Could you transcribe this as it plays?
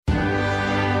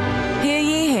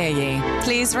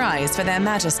Please rise for their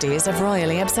majesties of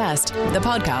Royally Obsessed, the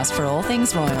podcast for all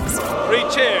things royals. 3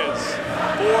 cheers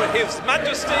for His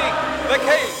Majesty the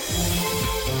King.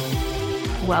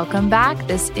 Welcome back.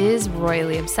 This is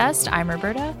Royally Obsessed. I'm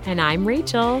Roberta. And I'm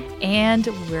Rachel. And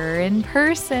we're in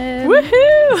person.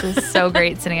 Woohoo! This is so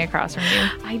great sitting across from you.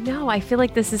 I know. I feel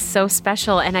like this is so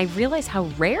special. And I realize how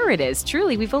rare it is.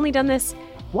 Truly, we've only done this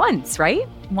once, right?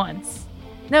 Once.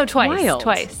 No, twice. Wild.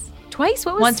 Twice. Twice?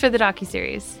 What was? Once for the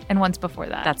docuseries and once before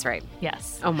that. That's right.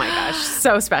 Yes. Oh my gosh.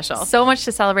 So special. So much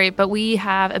to celebrate, but we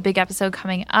have a big episode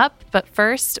coming up. But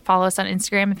first, follow us on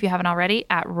Instagram if you haven't already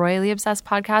at Royally Obsessed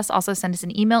Podcast. Also send us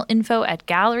an email,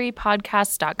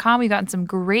 info@gallerypodcast.com. We've gotten some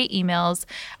great emails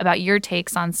about your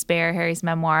takes on Spare, Harry's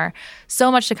memoir. So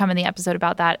much to come in the episode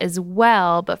about that as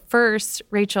well. But first,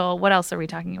 Rachel, what else are we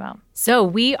talking about? So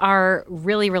we are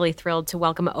really, really thrilled to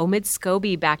welcome Omid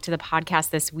Scobie back to the podcast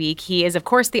this week. He is, of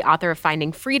course, the author of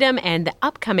Finding Freedom and the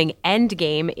upcoming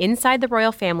Endgame, Inside the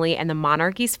Royal Family and the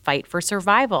Monarchy's Fight for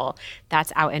Survival.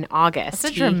 That's out in August.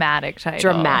 That's a dramatic title.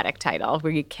 Dramatic title.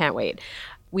 We can't wait.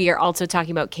 We are also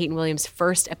talking about Kate and William's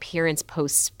first appearance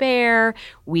post-Spare.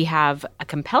 We have a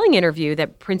compelling interview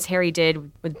that Prince Harry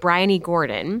did with Bryony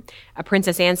Gordon, a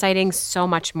Princess Anne sighting, so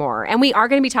much more. And we are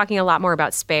going to be talking a lot more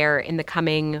about Spare in the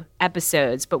coming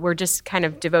episodes, but we're just kind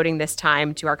of devoting this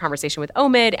time to our conversation with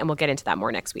Omid, and we'll get into that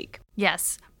more next week.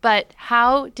 Yes. But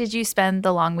how did you spend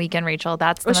the long weekend, Rachel?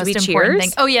 That's the most important cheers?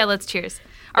 thing. Oh, yeah, let's cheers.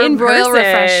 Our In royal person.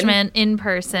 refreshment in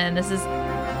person. This is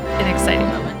an exciting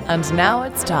moment. And now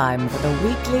it's time for the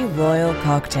weekly royal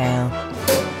cocktail.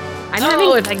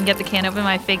 If I can get the can open,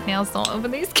 my fake nails don't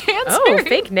open these cans. Oh,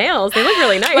 fake nails. They look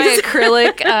really nice. My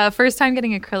acrylic, first time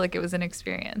getting acrylic, it was an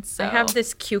experience. So. I have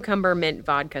this cucumber mint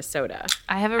vodka soda.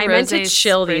 I have a I rosé meant to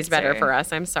chill these spritzer. better for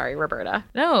us. I'm sorry, Roberta.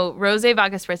 No, rosé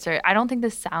vodka spritzer. I don't think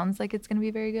this sounds like it's going to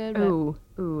be very good. But... Ooh,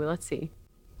 let's see.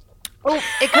 Oh,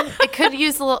 it could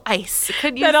use a little ice. It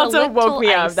could use That also woke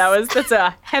me ice. up. That's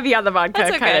a heavy on the vodka That's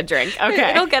okay. kind of drink.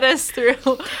 Okay. It'll get us through.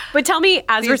 But tell me,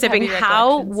 as we're These sipping, heavy how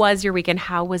recollections. was your weekend?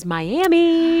 How was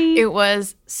Miami? It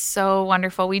was so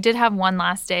wonderful. We did have one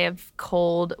last day of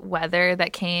cold weather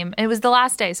that came. It was the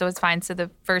last day, so it's fine. So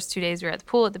the first 2 days we were at the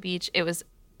pool, at the beach. It was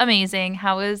amazing.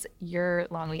 How was your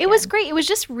long weekend? It was great. It was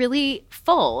just really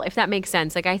full, if that makes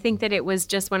sense. Like, I think that it was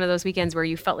just one of those weekends where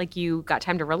you felt like you got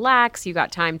time to relax, you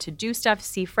got time to do stuff,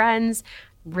 see friends.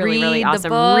 Really Read awesome. the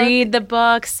book. Read the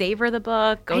book, savor the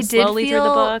book, go slowly through the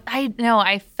book.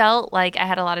 I felt like I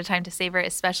had a lot of time to savor it,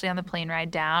 especially on the plane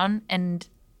ride down and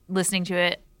listening to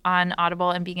it on Audible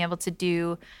and being able to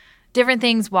do different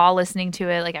things while listening to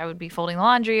it. Like I would be folding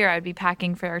laundry or I would be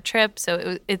packing for our trip.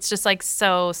 So it's just like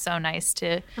so nice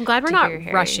to I'm glad we're to not hear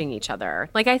Harry. rushing each other.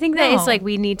 Like, I think that it's No. like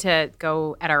we need to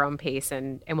go at our own pace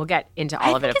and we'll get into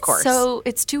all of it, of course. So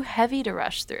it's too heavy to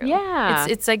rush through. Yeah.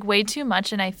 It's like way too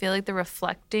much. And I feel like the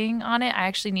reflecting on it, I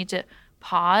actually need to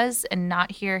pause and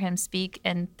not hear him speak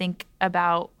and think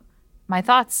about my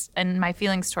thoughts and my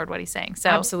feelings toward what he's saying.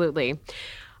 So Absolutely.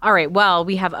 All right. Well,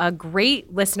 we have a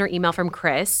great listener email from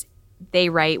Chris. They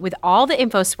write, with all the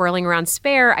info swirling around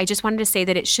Spare, I just wanted to say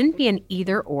that it shouldn't be an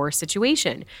either-or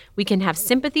situation. We can have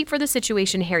sympathy for the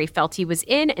situation Harry felt he was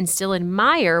in and still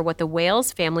admire what the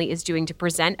Wales family is doing to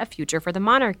present a future for the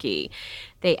monarchy.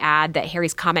 They add that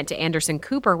Harry's comment to Anderson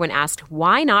Cooper when asked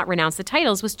why not renounce the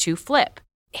titles was too flip.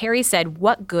 Harry said,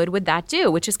 what good would that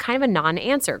do? Which is kind of a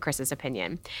non-answer, Chris's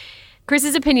opinion.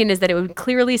 Chris's opinion is that it would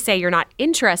clearly say you're not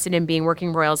interested in being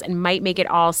working royals and might make it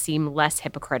all seem less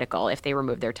hypocritical if they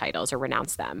remove their titles or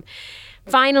renounce them.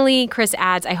 Finally, Chris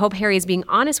adds, I hope Harry is being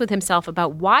honest with himself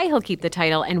about why he'll keep the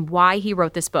title and why he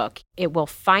wrote this book. It will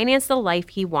finance the life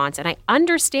he wants, and I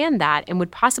understand that and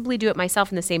would possibly do it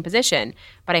myself in the same position,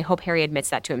 but I hope Harry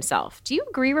admits that to himself. Do you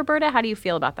agree, Roberta? How do you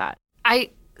feel about that? I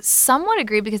somewhat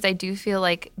agree because I do feel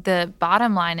like the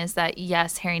bottom line is that,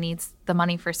 yes, Harry needs the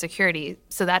money for security.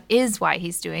 So that is why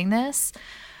he's doing this.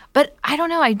 But I don't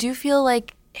know. I do feel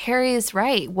like Harry is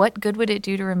right. What good would it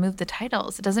do to remove the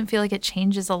titles? It doesn't feel like it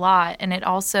changes a lot. And it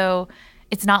also,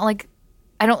 it's not like,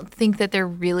 I don't think that they're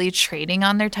really trading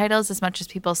on their titles as much as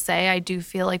people say. I do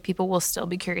feel like people will still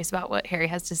be curious about what Harry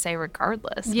has to say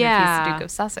regardless if he's the Duke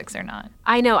of Sussex or not.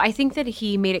 I know. I think that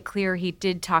he made it clear he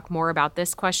did talk more about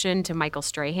this question to Michael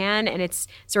Strahan, and it's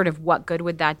sort of what good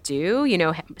would that do? You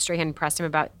know, Strahan pressed him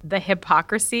about the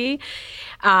hypocrisy.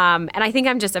 And I think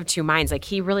I'm just of two minds. Like,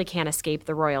 he really can't escape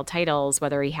the royal titles,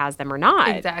 whether he has them or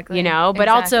not. Exactly. You know, but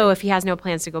also if he has no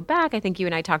plans to go back, I think you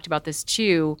and I talked about this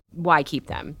too, why keep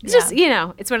them? It's just, you know,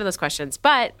 it's one of those questions.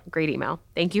 But great email.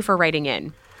 Thank you for writing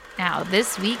in. Now,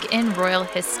 this week in royal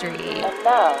history. And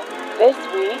now, this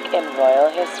week in royal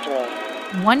history.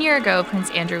 1 year ago, Prince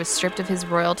Andrew was stripped of his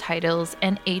royal titles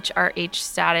and HRH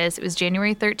status. It was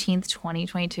January 13th,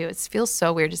 2022. It feels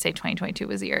so weird to say 2022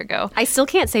 was a year ago. I still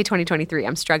can't say 2023.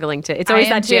 I'm struggling to. It's always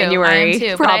that January I am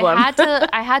too, problem. But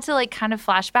I had to like kind of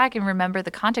flash back and remember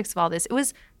the context of all this. It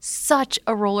was such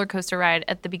a roller coaster ride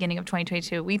at the beginning of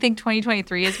 2022. We think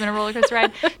 2023 has been a roller coaster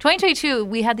ride. 2022,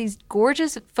 we had these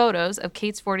gorgeous photos of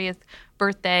Kate's 40th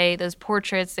birthday, those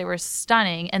portraits, they were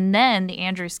stunning. And then the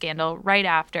Andrew scandal right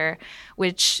after,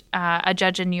 which a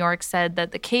judge in New York said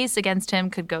that the case against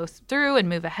him could go through and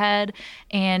move ahead.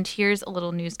 And here's a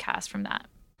little newscast from that.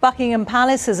 Buckingham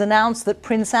Palace has announced that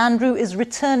Prince Andrew is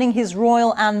returning his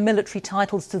royal and military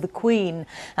titles to the Queen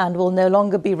and will no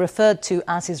longer be referred to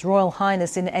as His Royal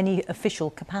Highness in any official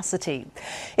capacity.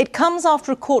 It comes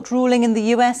after a court ruling in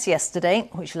the US yesterday,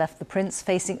 which left the Prince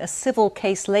facing a civil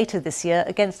case later this year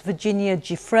against Virginia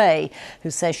Giuffre,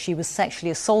 who says she was sexually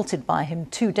assaulted by him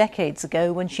 2 decades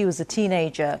ago when she was a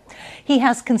teenager. He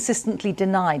has consistently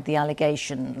denied the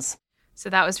allegations. So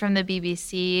that was from the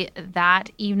BBC that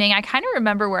evening. I kind of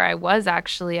remember where I was,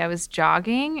 actually. I was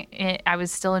jogging. I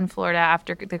was still in Florida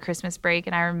after the Christmas break,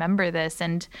 and I remember this.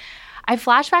 And I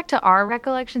flash back to our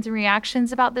recollections and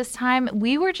reactions about this time.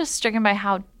 We were just stricken by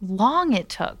how long it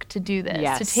took to do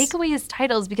this, to take away his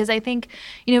titles, because I think,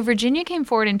 Virginia came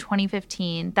forward in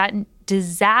 2015. That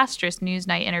disastrous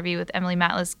Newsnight interview with Emily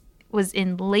Matlass was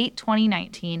in late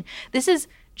 2019. This is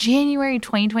January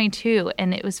 2022,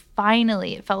 and it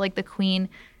felt like the Queen,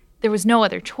 there was no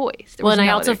other choice. I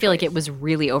also feel like it was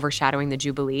really overshadowing the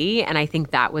Jubilee, and I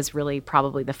think that was really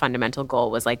probably the fundamental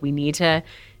goal, was like, we need to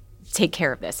take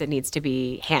care of this. It needs to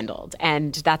be handled,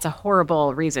 and that's a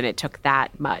horrible reason it took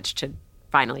that much to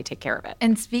finally take care of it.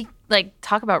 And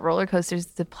talk about roller coasters,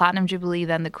 the Platinum Jubilee,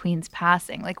 then the Queen's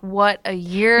passing. Like, what a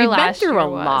year last year was.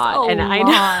 We've been through a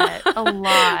lot. A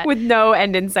lot. With no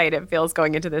end in sight, it feels,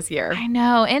 going into this year. I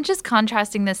know. And just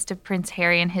contrasting this to Prince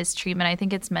Harry and his treatment, I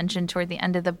think it's mentioned toward the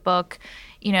end of the book,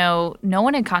 no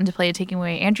one had contemplated taking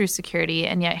away Andrew's security,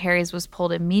 and yet Harry's was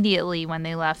pulled immediately when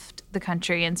they left the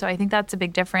country. And so I think that's a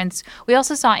big difference. We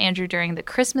also saw Andrew during the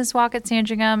Christmas walk at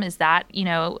Sandringham. Is that,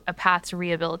 a path to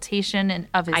rehabilitation and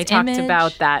of his image? I talked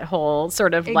about that whole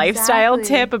sort of lifestyle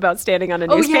tip about standing on a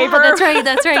newspaper. Yeah, that's right.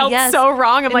 That's right. Felt yes. so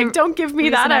wrong. I'm like, don't give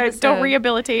me that. Don't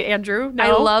rehabilitate Andrew. No.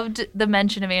 I loved the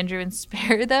mention of Andrew in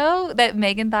Spare, though, that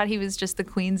Meghan thought he was just the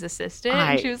Queen's assistant.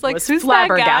 And she was like, who's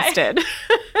flabbergasted. That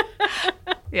guy?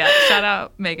 Yeah, shout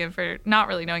out Meghan for not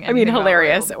really knowing anything about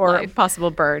hilarious or life.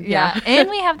 Possible bird. Yeah. And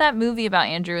we have that movie about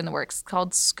Andrew in the works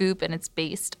called Scoop, and it's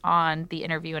based on the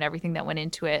interview and everything that went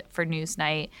into it for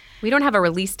Newsnight. We don't have a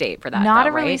release date for that, Not though,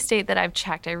 a release date that I've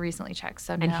checked. I recently checked.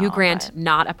 So and Hugh Grant,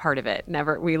 not a part of it.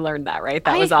 Never. We learned that, right?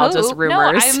 That was all just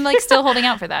rumors. No, I'm still holding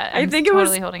out for that. I think totally it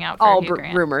was holding out for all Hugh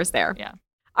Grant. Rumors there. Yeah.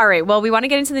 All right. Well, we want to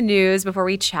get into the news before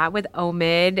we chat with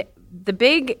Omid. The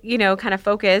big, kind of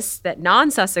focus, that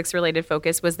non-Sussex related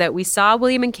focus, was that we saw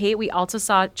William and Kate. We also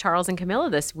saw Charles and Camilla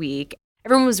this week.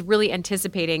 Everyone was really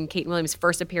anticipating Kate and William's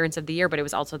first appearance of the year, but it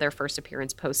was also their first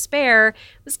appearance post-Spare. It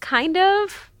was kind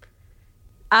of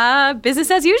business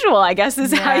as usual, I guess,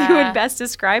 is how you would best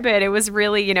describe it. It was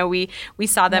really, we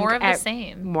saw them more of the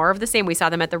same. More of the same. We saw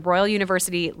them at the Royal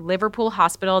University Liverpool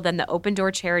Hospital, then the Open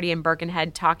Door Charity in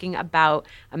Birkenhead, talking about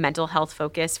a mental health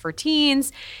focus for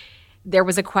teens. There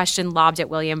was a question lobbed at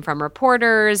William from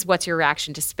reporters. What's your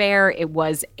reaction to Spare? It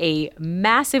was a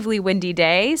massively windy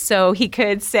day, so he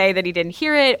could say that he didn't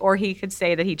hear it, or he could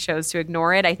say that he chose to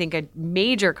ignore it. I think a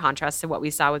major contrast to what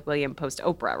we saw with William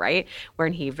post-Oprah, right? Where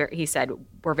he said,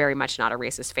 we're very much not a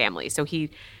racist family. So he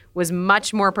was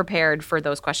much more prepared for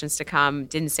those questions to come,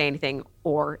 didn't say anything,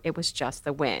 or it was just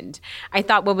the wind. I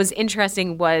thought what was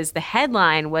interesting was the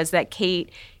headline was that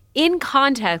Kate, in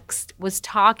context, was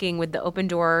talking with the Open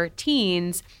Door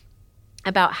teens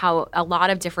about how a lot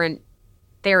of different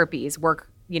therapies work.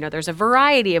 There's a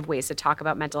variety of ways to talk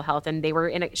about mental health, and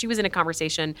she was in a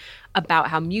conversation about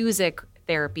how music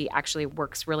therapy actually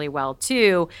works really well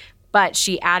too. But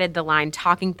she added the line,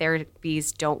 talking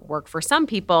therapies don't work for some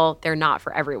people, they're not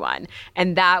for everyone.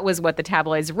 And that was what the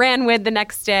tabloids ran with the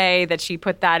next day, that she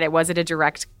put that. It wasn't a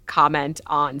direct comment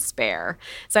on Spare.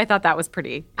 So I thought that was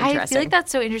pretty interesting. I feel like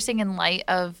that's so interesting in light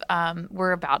of,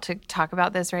 we're about to talk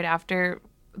about this right after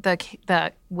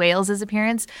the Wales'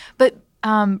 appearance, but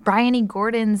Bryony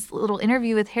Gordon's little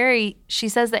interview with Harry, she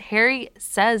says that Harry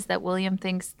says that William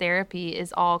thinks therapy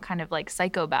is all kind of like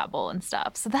psychobabble and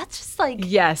stuff. So that's just like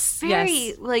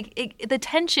the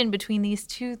tension between these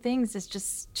two things is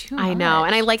just too much. I know.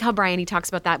 And I like how Bryony talks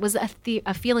about that was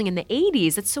a feeling in the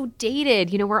 80s. It's so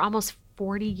dated. We're almost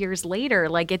 40 years later.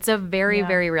 Like, it's a very,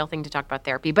 very real thing to talk about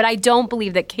therapy. But I don't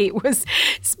believe that Kate was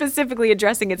specifically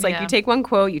addressing it. It's like you take one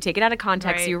quote, you take it out of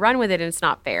context, you run with it, and it's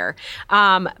not fair.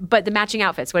 But the matching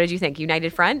outfits, what did you think?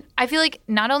 United front? I feel like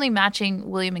not only matching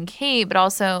William and Kate, but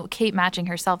also Kate matching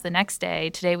herself the next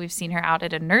day. Today we've seen her out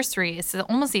at a nursery. It's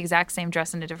almost the exact same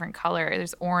dress in a different color.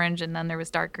 There's orange and then there was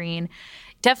dark green.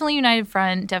 Definitely united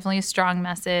front, definitely a strong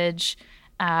message.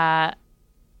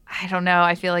 I don't know.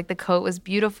 I feel like the coat was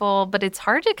beautiful, but it's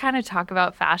hard to kind of talk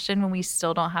about fashion when we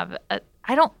still don't have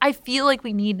I feel like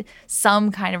we need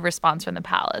some kind of response from the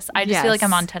palace. I just feel like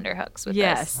I'm on tenterhooks with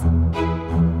this.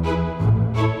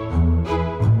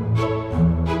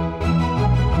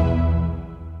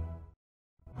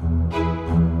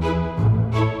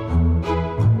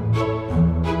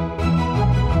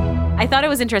 I thought it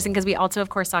was interesting because we also, of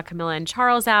course, saw Camilla and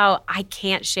Charles out. I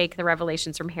can't shake the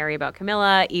revelations from Harry about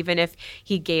Camilla, even if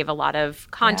he gave a lot of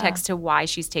context to why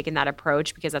she's taken that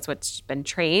approach, because that's what's been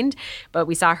trained. But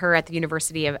we saw her at the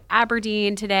University of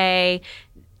Aberdeen today.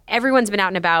 Everyone's been out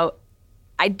and about.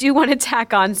 I do want to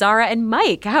tack on Zara and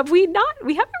Mike. Have we not?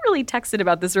 We haven't really texted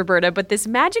about this, Roberta, but this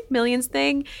Magic Millions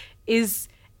thing is...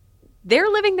 They're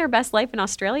living their best life in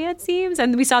Australia, it seems.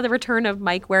 And we saw the return of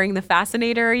Mike wearing the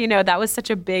fascinator. You know, that was such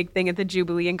a big thing at the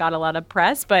Jubilee and got a lot of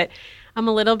press. But I'm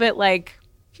a little bit like,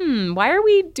 why are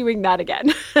we doing that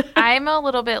again? I'm a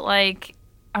little bit like,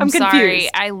 I'm confused.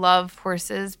 sorry. I love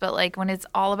horses, but like when it's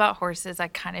all about horses, I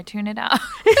kind of tune it out.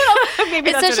 Maybe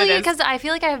that's Especially what it is. because I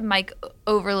feel like I have Mike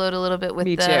overload a little bit with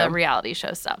the reality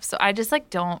show stuff. So I just like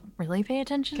don't really pay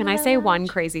attention Can to I that say much. one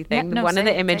crazy thing? Yeah, One of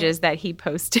the images that he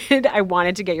posted, I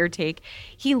wanted to get your take.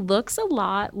 He looks a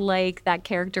lot like that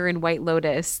character in White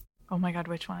Lotus. Oh my God,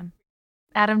 which one?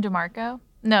 Adam DeMarco?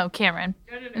 No, Cameron.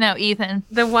 No, Ethan.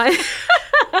 The one...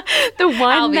 The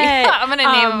one that I'm gonna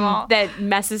name them all. That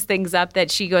messes things up, that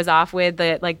she goes off with,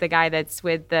 the guy that's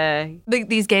with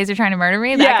These gays are trying to murder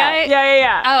me. That guy.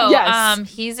 Yeah. Oh, yes.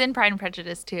 He's in Pride and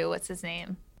Prejudice too. What's his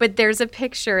name? But there's a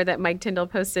picture that Mike Tyndall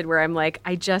posted where I'm like,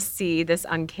 I just see this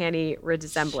uncanny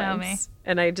resemblance. Show me.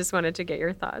 And I just wanted to get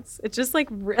your thoughts. It's just like,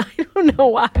 I don't know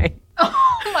why.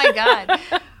 Oh my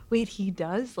God. Wait, he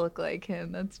does look like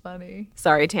him. That's funny.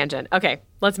 Sorry, tangent. Okay,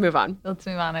 let's move on. Let's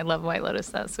move on. I love White Lotus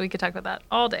though, so we could talk about that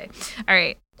all day. All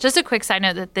right. Just a quick side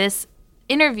note that this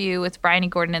interview with Bryony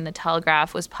Gordon in The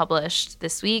Telegraph was published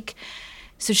this week.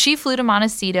 So she flew to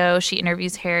Montecito. She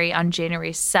interviews Harry on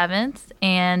January 7th.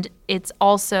 And it's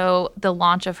also the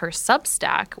launch of her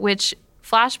Substack, which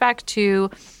flashback to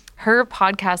her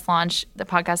podcast launch. The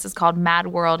podcast is called Mad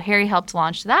World. Harry helped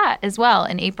launch that as well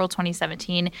in April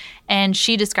 2017. And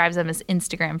she describes them as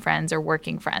Instagram friends or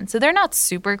working friends. So they're not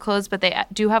super close, but they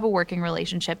do have a working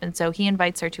relationship. And so he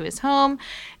invites her to his home.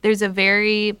 There's a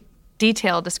very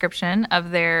detailed description of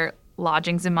their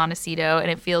lodgings in Montecito, and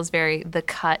it feels very The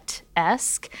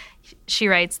Cut-esque. She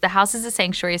writes, "The house is a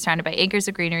sanctuary surrounded by acres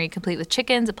of greenery, complete with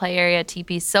chickens, a play area, a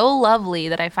teepee, so lovely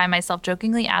that I find myself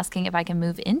jokingly asking if I can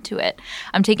move into it.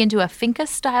 I'm taken to a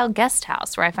finca-style guest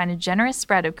house where I find a generous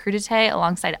spread of crudité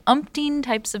alongside umpteen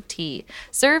types of tea,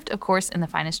 served, of course, in the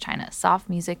finest china. Soft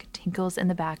music tinkles in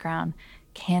the background.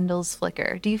 Candles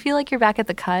flicker." Do you feel like you're back at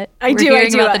The Cut? I do.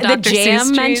 The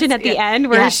jam mentioned at the end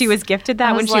where she was gifted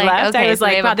that when she left. Okay, I was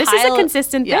like, wow, this is a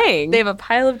consistent thing. They have a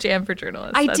pile of jam for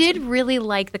journalists. I did really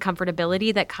like the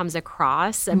comfortability that comes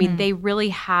across. I mean, they really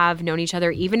have known each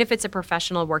other, even if it's a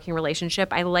professional working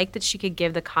relationship. I like that she could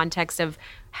give the context of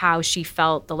how she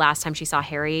felt the last time she saw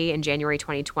Harry in January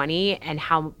 2020 and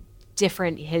how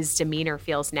different his demeanor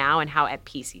feels now and how at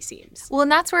peace he seems. Well,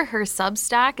 and that's where her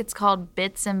Substack, it's called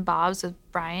Bits and Bobs with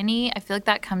Bryony. I feel like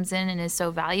that comes in and is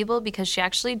so valuable because she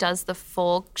actually does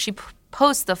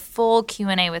posts the full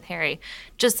Q&A with Harry,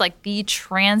 just like the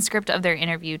transcript of their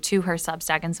interview to her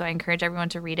Substack. And so I encourage everyone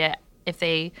to read it if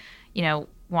they,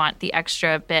 want the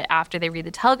extra bit after they read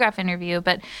the Telegraph interview.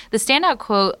 But the standout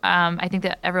quote, I think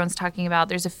that everyone's talking about,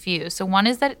 there's a few. So one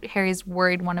is that Harry's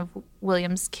worried one of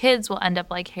William's kids will end up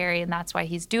like Harry, and that's why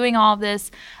he's doing all of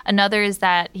this. Another is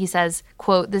that he says,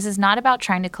 quote, "This is not about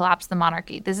trying to collapse the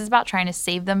monarchy. This is about trying to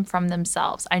save them from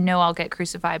themselves. I know I'll get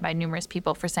crucified by numerous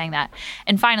people for saying that."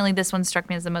 And finally, this one struck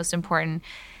me as the most important.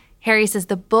 Harry says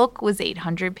the book was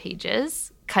 800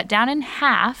 pages, cut down in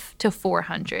half to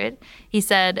 400. He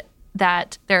said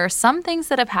that there are some things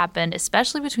that have happened,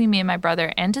 especially between me and my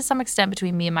brother, and to some extent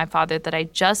between me and my father, that I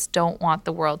just don't want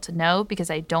the world to know because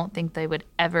I don't think they would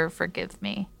ever forgive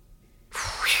me.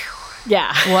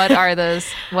 Yeah. What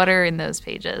are in those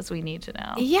pages? We need to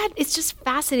know. Yeah, it's just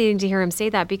fascinating to hear him say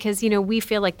that because, we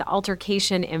feel like the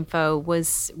altercation info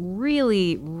was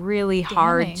really, really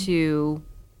hard to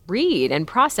read and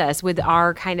process with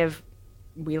our kind of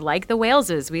we like the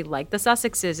Waleses, we like the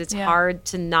Sussexes. It's hard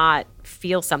to not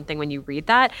feel something when you read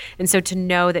that. And so to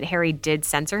know that Harry did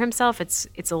censor himself, it's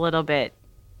a little bit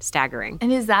staggering.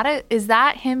 And is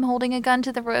that him holding a gun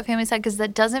to the royal family side? Because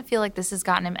that doesn't feel like this has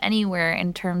gotten him anywhere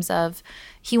in terms of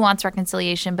he wants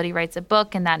reconciliation, but he writes a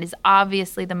book, and that is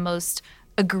obviously the most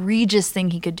egregious thing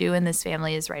he could do in this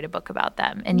family is write a book about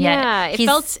them. And yet it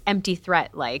felt empty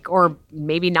threat like, or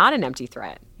maybe not an empty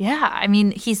threat. Yeah, I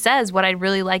mean, he says what I'd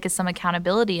really like is some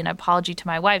accountability and apology to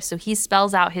my wife. So he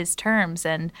spells out his terms,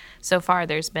 and so far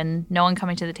there's been no one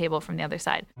coming to the table from the other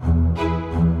side.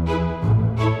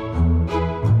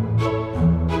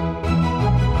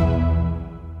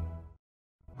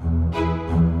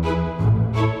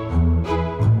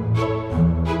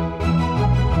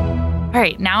 All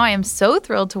right, now I am so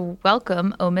thrilled to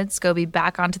welcome Omid Scobie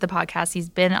back onto the podcast. He's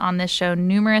been on this show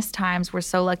numerous times. We're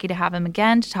so lucky to have him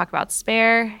again to talk about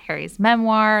Spare, Harry's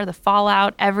memoir, the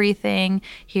fallout, everything.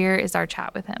 Here is our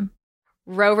chat with him.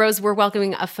 Rose, we're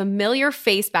welcoming a familiar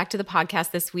face back to the podcast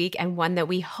this week, and one that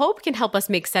we hope can help us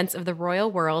make sense of the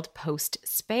royal world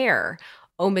post-Spare.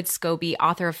 Omid Scobie,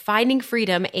 author of Finding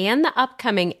Freedom and the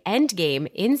upcoming Endgame,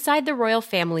 Inside the Royal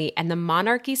Family and the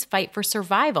Monarchy's Fight for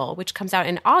Survival, which comes out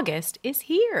in August, is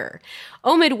here.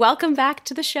 Omid, welcome back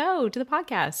to the show, to the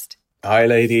podcast. Hi,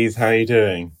 ladies. How are you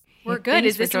doing? We're good.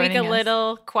 Is this week a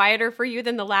little quieter for you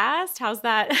than the last? How's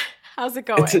that? How's it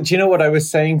going? Do you know what I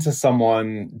was saying to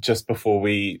someone just before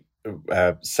we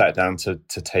sat down to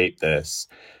tape this?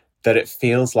 That it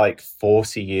feels like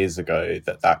 40 years ago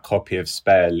that copy of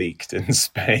Spare leaked in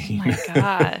Spain. Oh my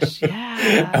gosh,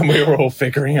 yeah. And we were all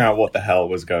figuring out what the hell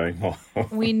was going on.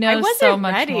 We know I wasn't so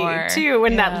much ready, more. too,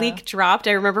 when that leak dropped.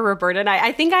 I remember Roberta and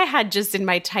I think I had just in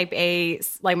my Type A,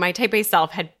 like my Type A self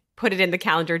had put it in the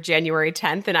calendar January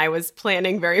 10th, and I was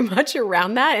planning very much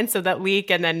around that. And so that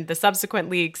leak and then the subsequent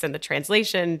leaks and the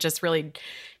translation just really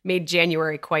made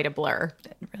January quite a blur.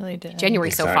 It really did.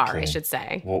 January so far, I should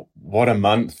say. Well, what a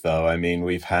month, though. I mean,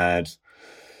 we've had,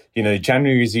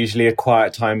 January is usually a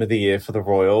quiet time of the year for the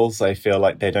royals. I feel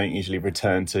like they don't usually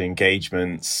return to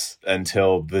engagements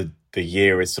until the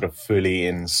year is sort of fully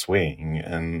in swing.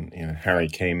 And, Harry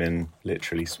came in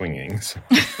literally swinging. So.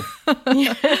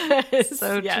 Yes,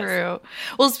 so true.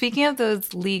 Well, speaking of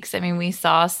those leaks, I mean, we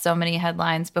saw so many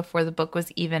headlines before the book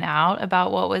was even out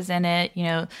about what was in it.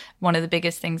 One of the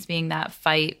biggest things being that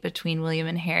fight between William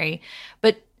and Harry.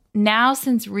 But now,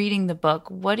 since reading the book,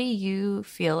 what do you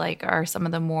feel like are some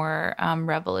of the more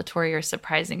revelatory or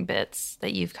surprising bits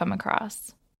that you've come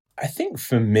across? I think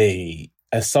for me,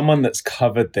 as someone that's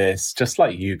covered this, just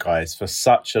like you guys, for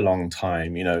such a long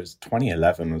time,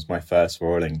 2011 was my first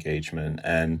royal engagement.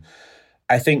 And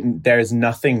I think there is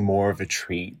nothing more of a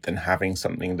treat than having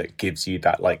something that gives you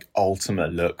that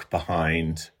ultimate look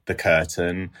behind the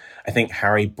curtain. I think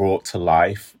Harry brought to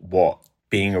life what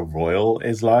being a royal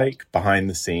is like behind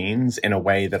the scenes in a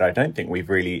way that I don't think we've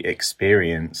really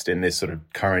experienced in this sort of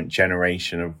current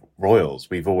generation of royals.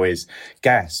 We've always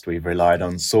guessed, we've relied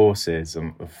on sources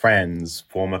and friends,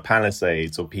 former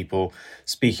Palisades, or people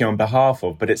speaking on behalf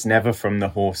of, but it's never from the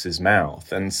horse's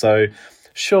mouth. And so,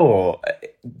 sure,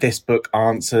 this book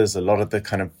answers a lot of the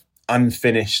kind of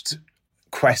unfinished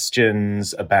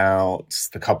questions about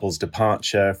the couple's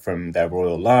departure from their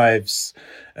royal lives,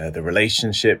 the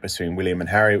relationship between William and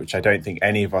Harry, which I don't think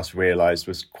any of us realised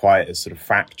was quite as sort of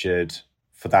fractured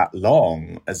for that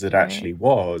long as it actually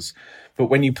was. But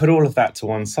when you put all of that to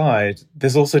one side,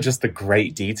 there's also just the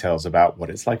great details about what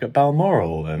it's like at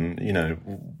Balmoral and,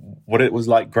 what it was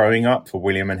like growing up for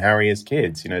William and Harry as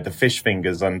kids, the fish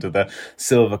fingers under the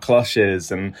silver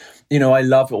cloches. And, I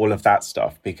love all of that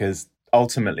stuff because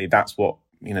ultimately that's what,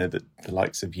 the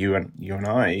likes of you and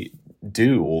I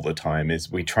do all the time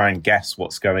is we try and guess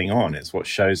what's going on. It's what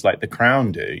shows like The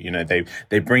Crown do.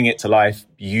 They bring it to life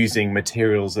using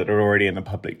materials that are already in the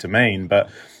public domain. But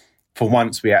for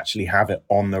once, we actually have it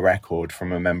on the record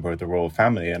from a member of the royal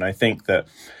family. And I think that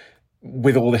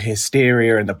with all the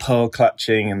hysteria and the pearl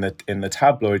clutching and in the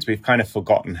tabloids, we've kind of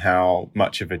forgotten how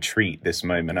much of a treat this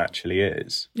moment actually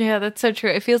is. Yeah, that's so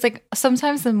true. It feels like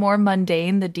sometimes the more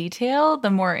mundane the detail, the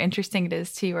more interesting it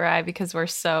is to you or I because we're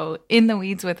so in the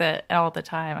weeds with it all the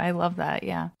time. I love that.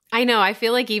 Yeah. I know. I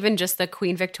feel like even just the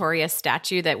Queen Victoria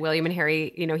statue that William and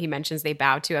Harry, he mentions they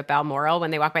bow to at Balmoral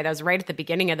when they walk by, that was right at the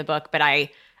beginning of the book. But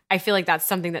I feel like that's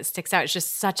something that sticks out. It's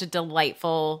just such a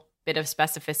delightful bit of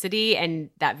specificity,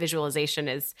 and that visualization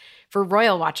is, for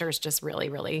royal watchers, just really,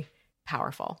 really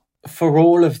powerful. for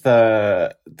all of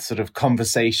the sort of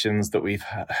conversations that we've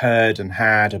heard and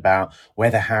had about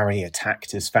whether Harry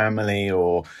attacked his family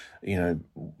or, you know,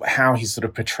 how he's sort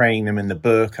of portraying them in the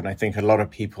book, and I think a lot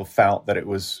of people felt that it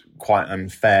was quite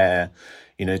unfair,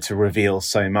 you know, to reveal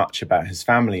so much about his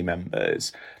family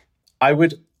members. I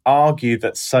would argue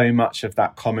that so much of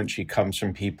that commentary comes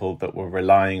from people that were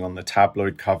relying on the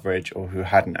tabloid coverage or who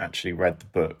hadn't actually read the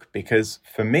book. Because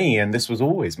for me, and this was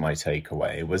always my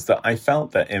takeaway, was that I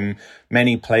felt that in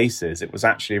many places it was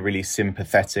actually a really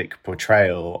sympathetic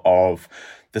portrayal of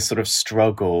the sort of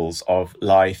struggles of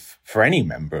life for any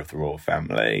member of the royal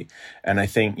family. And I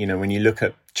think, you know, when you look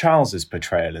at Charles's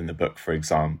portrayal in the book, for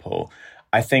example,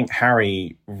 I think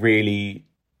Harry really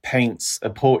paints a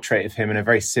portrait of him in a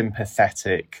very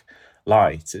sympathetic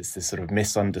light. It's this sort of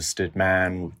misunderstood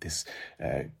man with this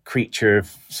creature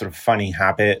of sort of funny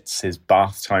habits, his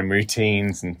bath time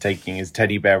routines and taking his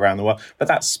teddy bear around the world. But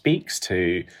that speaks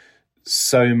to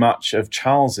so much of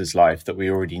Charles's life that we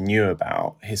already knew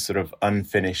about, his sort of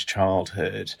unfinished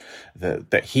childhood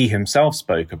that he himself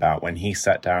spoke about when he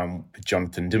sat down with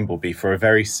Jonathan Dimbleby for a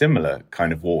very similar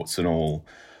kind of warts and all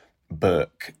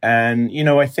book. And, you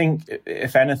know, I think,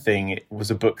 if anything, it was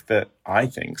a book that I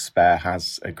think Spare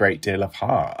has a great deal of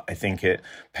heart. I think it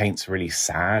paints a really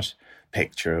sad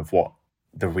picture of what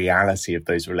the reality of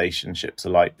those relationships are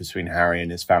like between Harry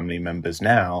and his family members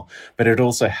now, but it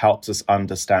also helps us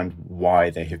understand why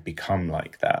they have become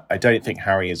like that. I don't think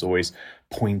Harry is always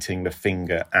pointing the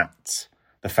finger at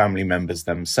the family members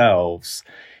themselves.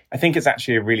 I think it's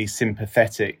actually a really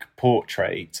sympathetic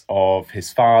portrait of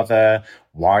his father,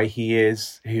 why he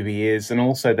is who he is, and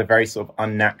also the very sort of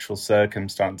unnatural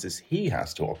circumstances he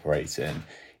has to operate in.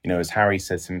 You know, as Harry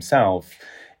says himself,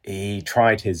 he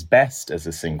tried his best as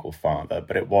a single father,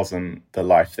 but it wasn't the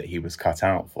life that he was cut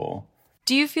out for.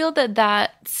 Do you feel that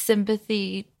that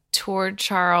sympathy toward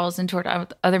Charles and toward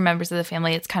other members of the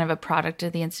family, it's kind of a product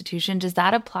of the institution? Does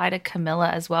that apply to Camilla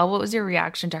as well? What was your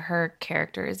reaction to her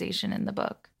characterization in the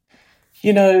book?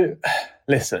 You know,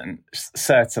 listen,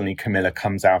 certainly Camilla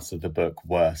comes out of the book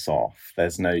worse off.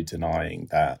 There's no denying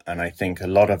that. And I think a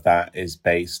lot of that is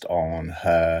based on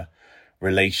her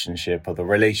relationship, or the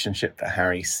relationship that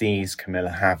Harry sees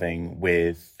Camilla having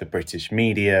with the British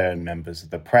media and members of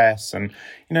the press. And,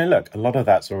 you know, look, a lot of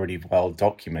that's already well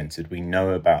documented. We know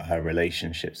about her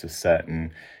relationships with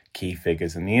certain key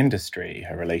figures in the industry,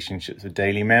 her relationships with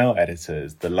Daily Mail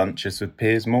editors, the lunches with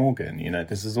Piers Morgan. You know,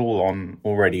 this is all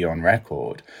already on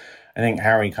record. I think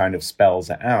Harry kind of spells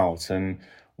it out. And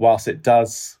whilst it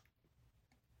doesn't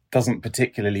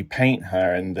particularly paint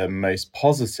her in the most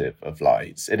positive of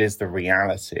lights, it is the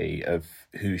reality of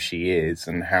who she is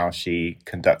and how she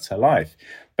conducts her life.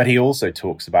 But he also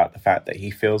talks about the fact that he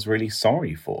feels really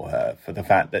sorry for her, for the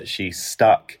fact that she's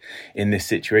stuck in this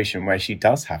situation where she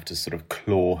does have to sort of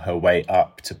claw her way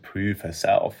up to prove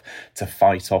herself, to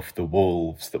fight off the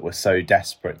wolves that were so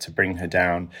desperate to bring her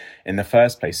down in the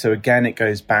first place. So again, it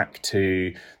goes back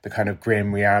to the kind of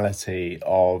grim reality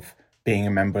of being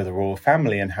a member of the royal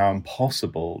family and how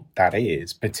impossible that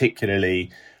is, particularly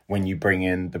when you bring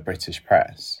in the British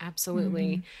press.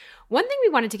 Absolutely. Mm-hmm. One thing we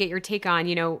wanted to get your take on,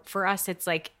 you know, for us, it's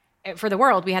like, for the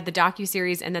world, we had the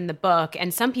docuseries and then the book,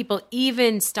 and some people,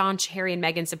 even staunch Harry and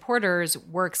Meghan supporters,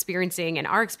 were experiencing and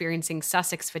are experiencing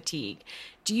Sussex fatigue.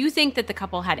 Do you think that the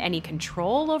couple had any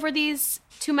control over these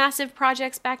two massive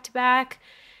projects back to back?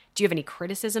 Do you have any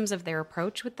criticisms of their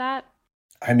approach with that?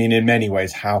 I mean, in many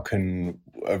ways, how can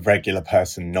a regular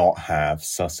person not have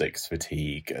Sussex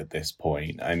fatigue at this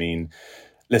point? I mean,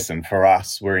 listen, for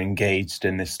us, we're engaged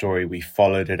in this story. We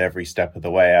followed it every step of the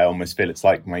way. I almost feel it's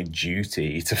like my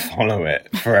duty to follow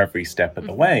it for every step of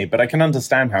the way. But I can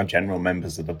understand how general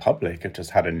members of the public have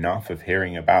just had enough of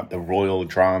hearing about the royal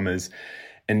dramas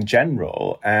in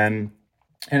general. And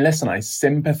listen, I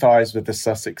sympathise with the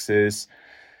Sussexes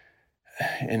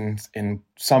in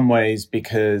some ways,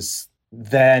 because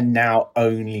they're now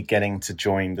only getting to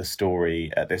join the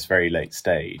story at this very late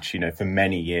stage. You know, for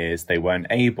many years, they weren't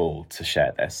able to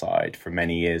share their side. For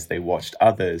many years, they watched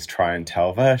others try and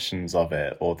tell versions of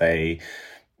it, or they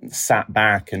sat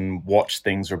back and watched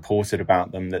things reported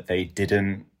about them that they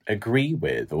didn't agree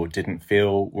with or didn't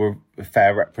feel were a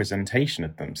fair representation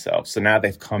of themselves. So now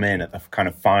they've come in at the kind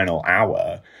of final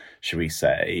hour, should we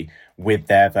say, with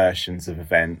their versions of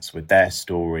events, with their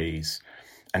stories,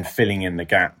 and filling in the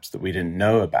gaps that we didn't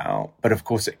know about. But of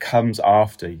course, it comes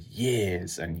after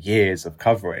years and years of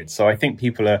coverage. So I think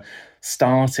people are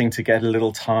starting to get a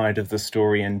little tired of the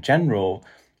story in general.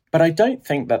 But I don't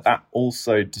think that that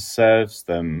also deserves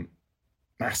them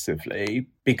massively,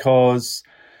 because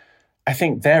I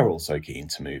think they're also keen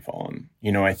to move on.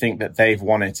 You know, I think that they've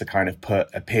wanted to kind of put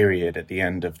a period at the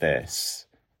end of this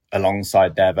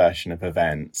alongside their version of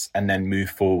events and then move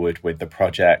forward with the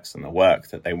projects and the work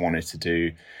that they wanted to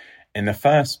do in the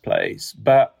first place.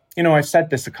 But, you know, I've said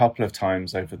this a couple of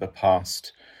times over the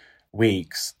past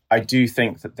weeks. I do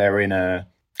think that they're in a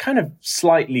kind of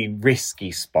slightly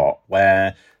risky spot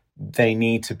where they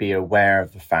need to be aware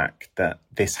of the fact that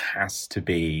this has to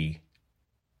be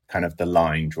kind of the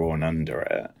line drawn under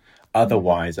it.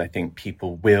 Otherwise, I think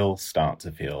people will start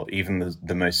to feel, even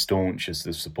the most staunchest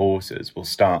of supporters will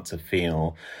start to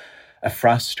feel a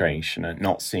frustration at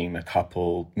not seeing the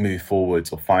couple move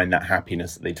forwards or find that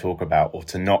happiness that they talk about, or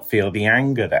to not feel the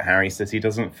anger that Harry says he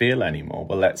doesn't feel anymore.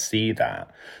 Well, let's see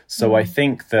that. So I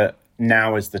think that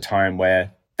now is the time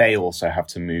where they also have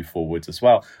to move forwards as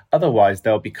well. Otherwise,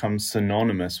 they'll become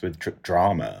synonymous with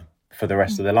drama for the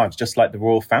rest of their lives, just like the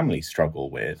royal family struggle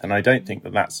with. And I don't think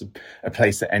that that's a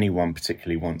place that anyone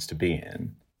particularly wants to be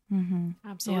in.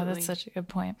 Absolutely. Yeah, that's such a good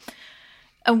point.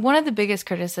 And one of the biggest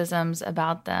criticisms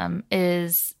about them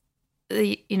is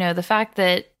the fact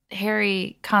that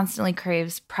Harry constantly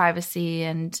craves privacy,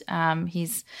 and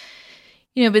he's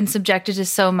been subjected to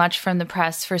so much from the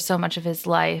press for so much of his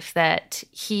life that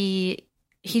he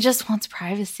just wants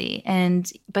privacy.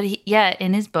 But yet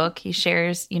in his book, he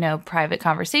shares, private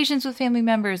conversations with family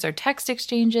members or text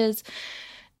exchanges.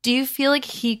 Do you feel like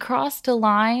he crossed a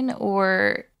line,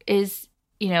 or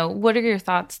what are your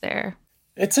thoughts there?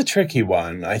 It's a tricky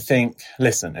one. I think,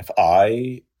 listen, if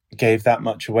I gave that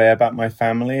much away about my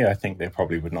family, I think they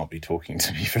probably would not be talking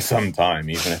to me for some time,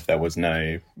 even if there was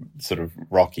no sort of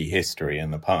rocky history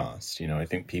in the past. I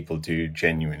think people do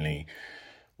genuinely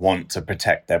want to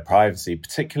protect their privacy,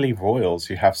 particularly royals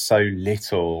who have so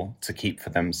little to keep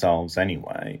for themselves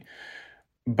anyway.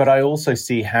 But I also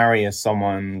see Harry as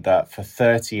someone that for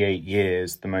 38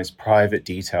 years, the most private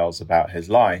details about his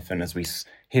life, and as we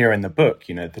hear in the book,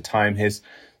 the time his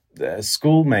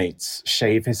schoolmates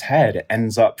shave his head, it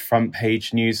ends up front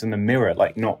page news in the Mirror.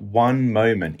 Like, not one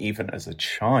moment, even as a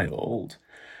child,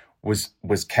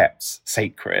 was kept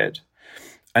sacred.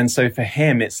 And so for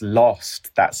him, it's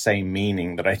lost that same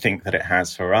meaning that I think that it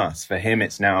has for us. For him,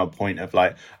 it's now a point of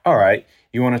like, all right,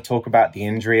 you want to talk about the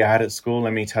injury I had at school?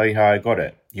 Let me tell you how I got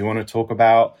it. You want to talk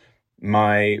about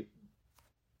my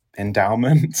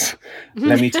endowment?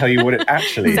 Let me tell you what it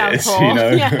actually is. Cool.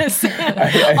 Yes.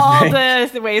 All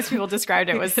the ways people described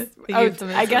it was,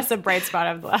 I guess, a bright spot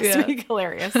of the last week.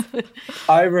 Hilarious.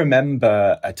 I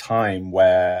remember a time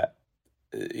where,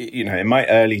 in my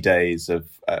early days of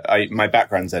my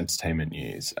background's entertainment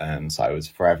news, and so I was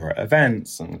forever at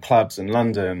events and clubs in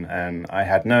London, and I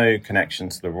had no connection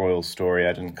to the royal story.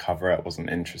 I didn't cover it, wasn't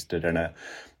interested in it.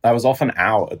 I was often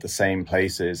out at the same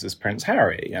places as Prince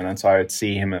Harry, and so I would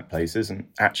see him at places, and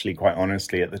actually, quite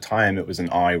honestly, at the time it was an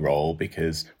eye roll,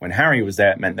 because when Harry was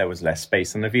there, it meant there was less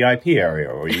space in the VIP area,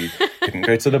 or you couldn't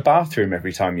go to the bathroom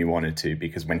every time you wanted to,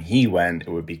 because when he went, it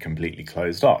would be completely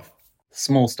closed off.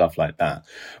 Small stuff like that.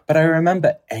 But I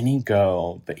remember any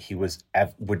girl that he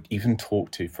would even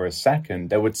talk to for a second,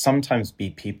 there would sometimes be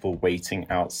people waiting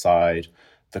outside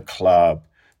the club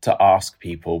to ask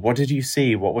people, what did you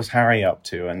see? What was Harry up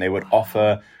to? And they would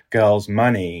offer girls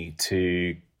money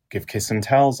to give kiss and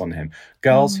tells on him.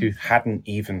 Girls who hadn't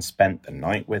even spent the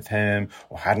night with him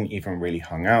or hadn't even really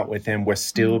hung out with him were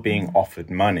still being offered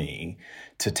money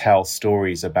to tell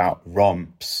stories about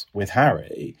romps with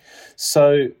Harry.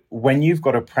 So when you've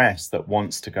got a press that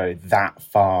wants to go that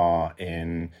far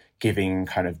in giving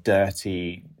kind of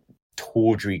dirty,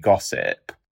 tawdry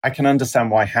gossip, I can understand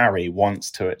why Harry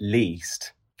wants to at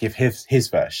least give his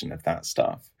version of that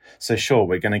stuff. So sure,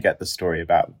 we're going to get the story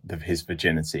about his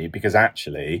virginity, because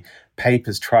actually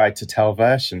papers tried to tell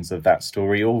versions of that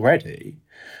story already.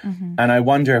 And I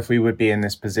wonder if we would be in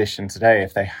this position today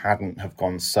if they hadn't have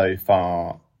gone so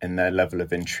far in their level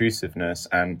of intrusiveness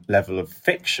and level of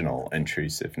fictional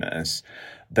intrusiveness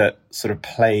that sort of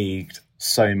plagued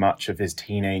so much of his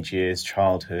teenage years,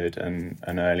 childhood and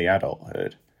early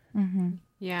adulthood.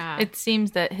 Yeah. It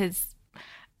seems that his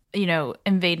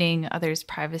invading others'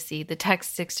 privacy, the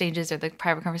text exchanges or the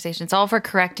private conversations, all for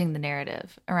correcting the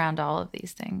narrative around all of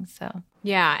these things. So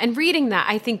yeah, and reading that,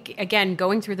 I think, again,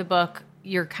 going through the book,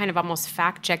 you're kind of almost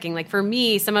fact-checking. Like for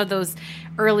me, some of those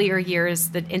earlier years,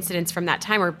 the incidents from that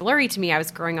time were blurry to me. I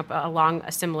was growing up along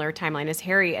a similar timeline as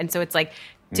Harry. And so it's like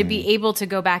to be able to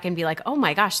go back and be like, oh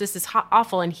my gosh, this is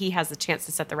awful, and he has the chance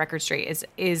to set the record straight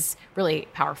is really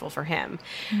powerful for him.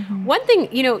 One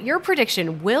thing, your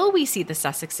prediction, will we see the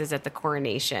Sussexes at the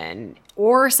coronation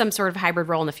or some sort of hybrid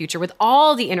role in the future with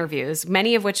all the interviews,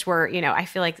 many of which were, I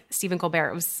feel like Stephen Colbert,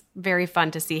 it was very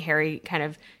fun to see Harry kind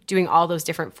of doing all those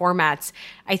different formats.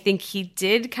 I think he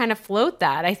did kind of float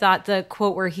that. I thought the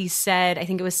quote where he said, I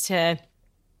think it was to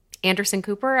Anderson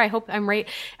Cooper, I hope I'm right,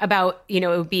 about, it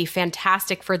would be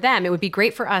fantastic for them. It would be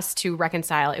great for us to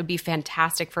reconcile. It would be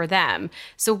fantastic for them.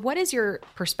 So what is your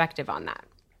perspective on that?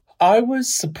 I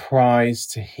was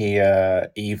surprised to hear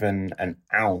even an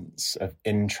ounce of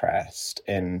interest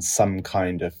in some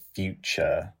kind of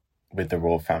future with the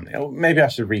royal family. Or maybe I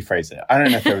should rephrase it. I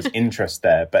don't know if there was interest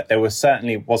there, but there was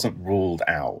certainly wasn't ruled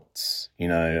out.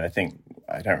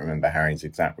 I don't remember Harry's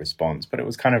exact response, but it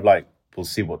was kind of like, we'll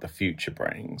see what the future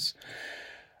brings.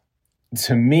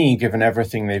 To me, given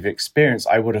everything they've experienced,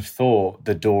 I would have thought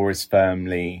the door is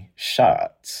firmly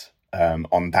shut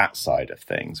on that side of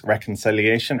things.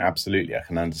 Reconciliation, absolutely. I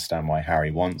can understand why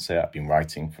Harry wants it. I've been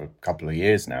writing for a couple of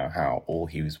years now how all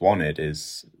he's wanted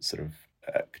is sort of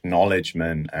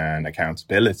acknowledgement and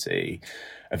accountability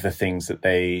of the things that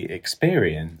they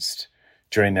experienced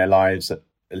during their lives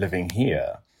living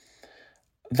here.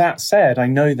 That said, I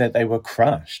know that they were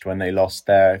crushed when they lost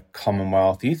their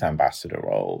Commonwealth Youth Ambassador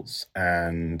roles.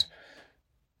 And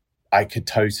I could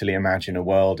totally imagine a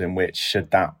world in which,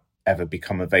 should that ever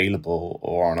become available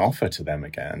or on offer to them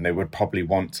again, they would probably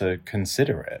want to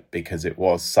consider it because it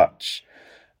was such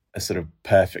a sort of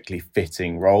perfectly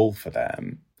fitting role for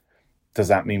them. Does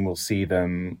that mean we'll see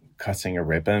them cutting a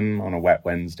ribbon on a wet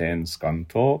Wednesday in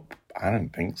Scunthorpe? I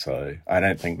don't think so. I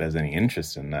don't think there's any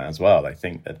interest in that as well. I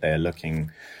think that they're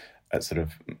looking at sort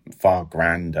of far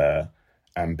grander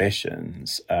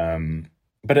ambitions.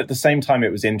 But at the same time,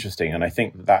 it was interesting. And I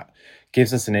think that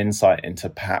gives us an insight into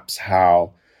perhaps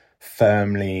how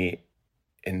firmly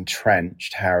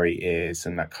entrenched Harry is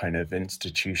in that kind of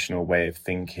institutional way of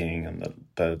thinking and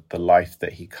the life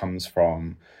that he comes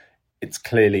from. It's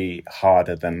clearly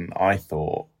harder than I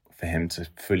thought for him to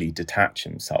fully detach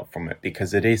himself from it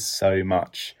because it is so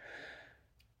much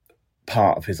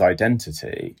part of his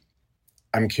identity.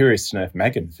 I'm curious to know if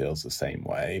Meghan feels the same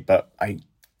way, but I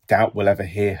doubt we'll ever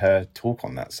hear her talk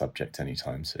on that subject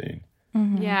anytime soon.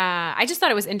 Mm-hmm. Yeah, I just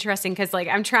thought it was interesting because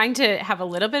I'm trying to have a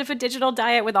little bit of a digital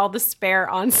diet with all the spare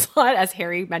onslaught, as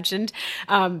Harry mentioned,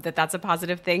 that's a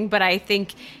positive thing. But I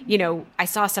think, I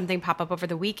saw something pop up over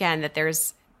the weekend that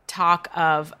there's talk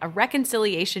of a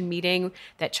reconciliation meeting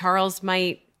that Charles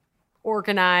might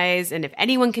organize. And if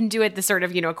anyone can do it, the sort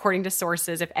of, according to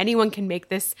sources, if anyone can make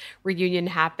this reunion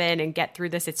happen and get through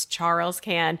this, it's Charles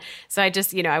can. So I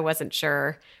just, I wasn't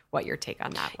sure what your take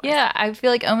on that was. Yeah, I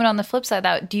feel like, Omid, on the flip side of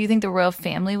that, do you think the royal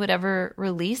family would ever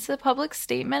release a public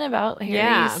statement about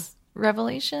Harry's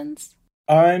revelations?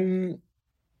 I'm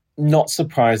not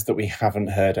surprised that we haven't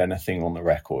heard anything on the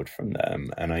record from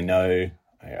them. And I know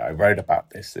I wrote about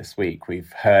this week.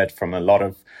 We've heard from a lot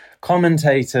of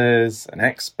commentators and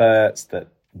experts that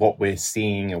what we're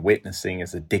seeing and witnessing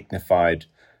is a dignified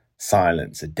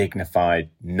silence, a dignified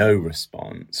no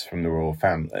response from the royal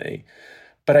family.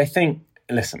 But I think,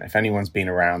 listen, if anyone's been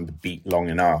around the beat long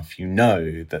enough, you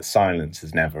know that silence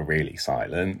is never really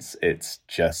silence. It's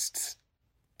just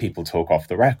people talk off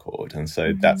the record. And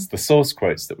so that's the source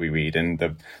quotes that we read and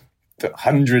the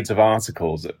hundreds of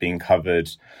articles that are being covered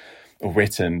or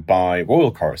written by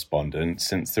royal correspondents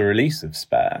since the release of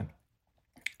Spare.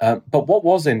 But what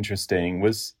was interesting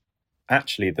was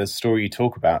actually the story you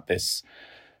talk about, this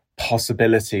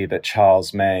possibility that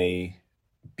Charles may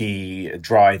be a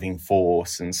driving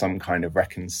force in some kind of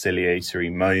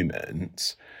reconciliatory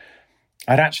moment.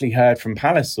 I'd actually heard from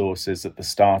palace sources at the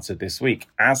start of this week,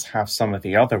 as have some of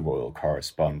the other royal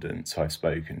correspondents who I've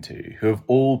spoken to, who have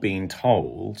all been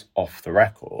told off the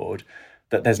record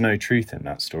that there's no truth in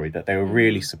that story, that they were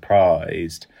really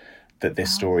surprised that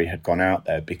this story had gone out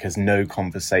there because no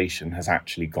conversation has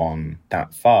actually gone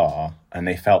that far. And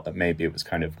they felt that maybe it was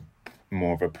kind of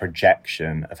more of a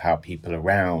projection of how people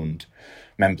around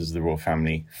members of the royal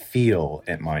family feel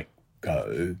it might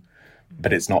go,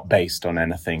 but it's not based on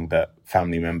anything that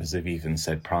family members have even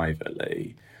said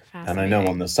privately. And I know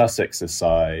on the Sussexes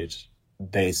side,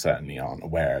 they certainly aren't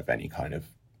aware of any kind of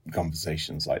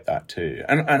conversations like that too.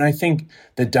 And I think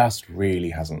the dust really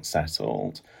hasn't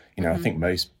settled. I think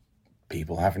most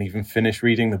people haven't even finished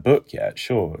reading the book yet.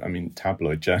 Sure, I mean,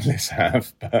 tabloid journalists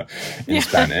have, but in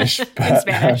Spanish.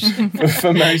 But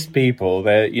for most people,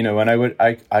 they're, and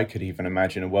I could even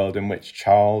imagine a world in which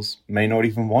Charles may not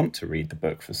even want to read the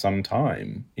book for some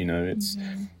time.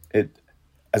 It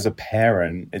as a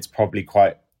parent, it's probably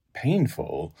quite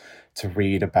painful to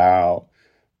read about,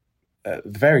 at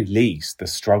the very least, the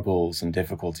struggles and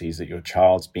difficulties that your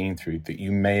child's been through that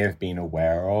you may have been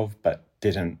aware of but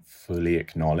didn't fully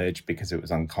acknowledge because it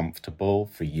was uncomfortable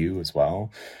for you as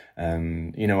well.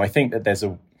 I think that there's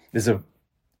a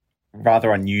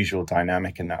rather unusual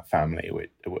dynamic in that family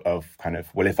of kind of,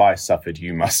 well, if I suffered,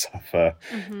 you must suffer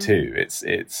too.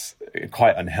 It's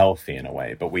quite unhealthy in a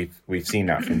way, but we've seen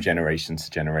that from generation to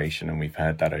generation, and we've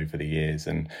heard that over the years.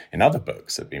 And in other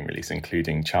books that have been released,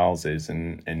 including Charles's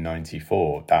in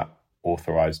 94, that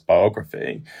authorized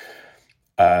biography.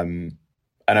 And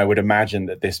I would imagine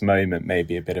that this moment may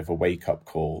be a bit of a wake-up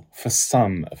call for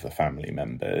some of the family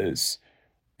members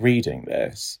reading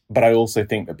this, but I also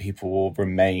think that people will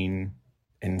remain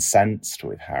incensed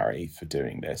with Harry for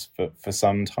doing this for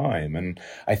some time. And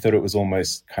I thought it was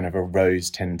almost kind of a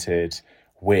rose-tinted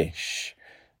wish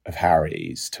of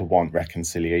Harry's to want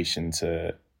reconciliation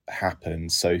to happen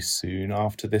so soon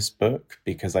after this book,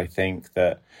 because I think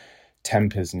that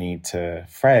tempers need to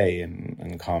fray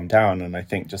and calm down. And I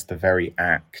think just the very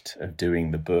act of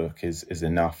doing the book is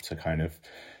enough to kind of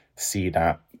see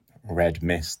that red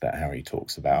mist that Harry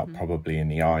talks about, probably in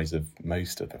the eyes of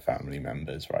most of the family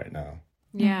members right now.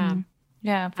 Yeah.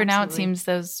 Yeah, for now it seems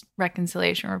those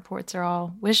reconciliation reports are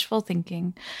all wishful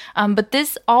thinking. But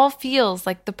this all feels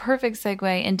like the perfect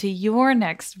segue into your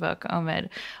next book, Omid.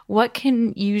 What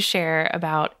can you share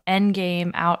about Endgame,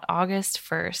 out August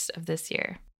 1st of this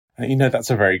year? That's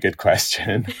a very good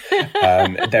question.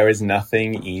 There is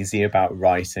nothing easy about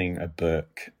writing a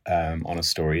book on a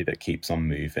story that keeps on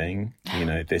moving.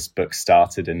 This book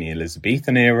started in the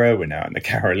Elizabethan era. We're now in the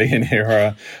Carolean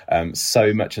era.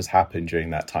 So much has happened during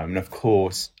that time. And of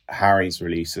course, Harry's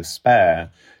release of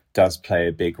Spare does play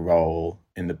a big role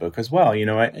in the book as well. And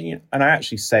I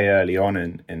actually say early on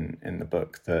in the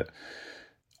book that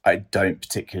I don't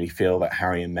particularly feel that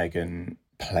Harry and Meghan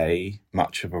play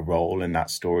much of a role in that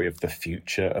story of the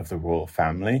future of the royal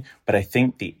family. But I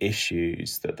think the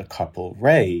issues that the couple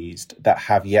raised that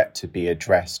have yet to be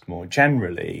addressed more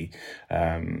generally,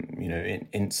 in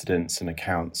incidents and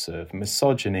accounts of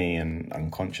misogyny and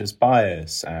unconscious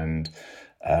bias and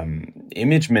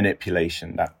image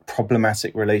manipulation, that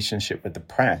problematic relationship with the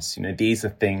press, these are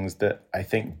things that I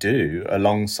think do,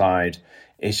 alongside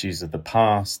issues of the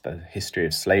past, the history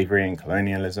of slavery and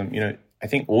colonialism, I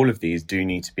think all of these do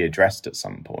need to be addressed at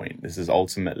some point. This is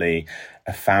ultimately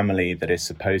a family that is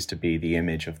supposed to be the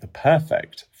image of the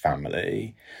perfect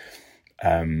family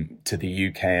to the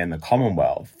UK and the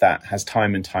Commonwealth that has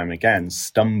time and time again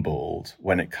stumbled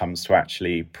when it comes to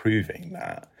actually proving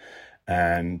that.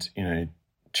 And,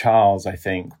 Charles, I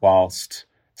think, whilst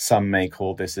some may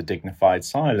call this a dignified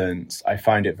silence, I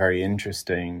find it very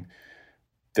interesting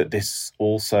that this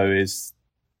also is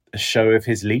a show of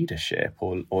his leadership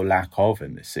or lack of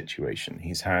in this situation.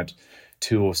 He's had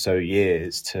 2 or so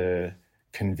years to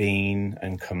convene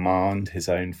and command his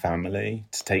own family,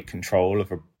 to take control of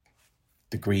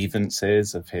the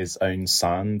grievances of his own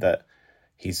son that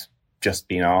he's just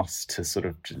been asked to sort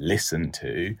of listen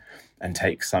to and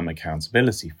take some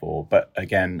accountability for, but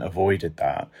again, avoided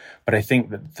that. But I think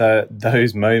that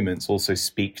those moments also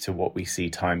speak to what we see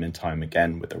time and time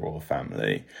again with the royal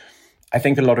family. I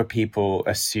think a lot of people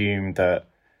assume that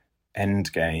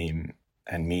Endgame,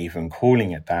 and me even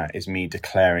calling it that, is me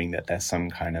declaring that there's some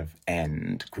kind of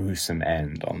gruesome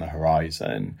end on the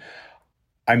horizon.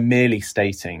 I'm merely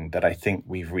stating that I think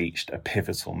we've reached a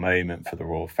pivotal moment for the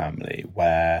royal family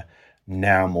where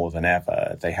now more than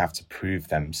ever, they have to prove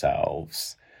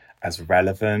themselves as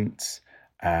relevant,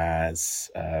 as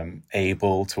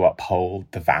able to uphold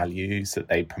the values that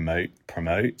they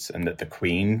promote and that the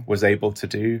Queen was able to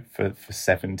do for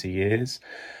 70 years.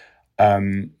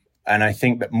 And I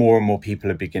think that more and more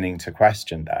people are beginning to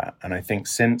question that. And I think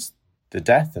since the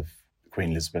death of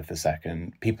Queen Elizabeth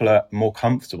II, people are more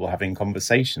comfortable having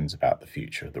conversations about the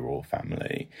future of the royal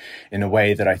family in a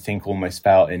way that I think almost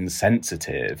felt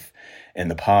insensitive in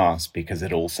the past, because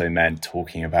it also meant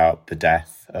talking about the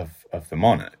death of the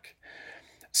monarch.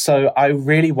 So I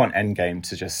really want Endgame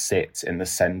to just sit in the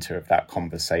center of that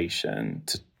conversation,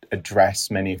 to address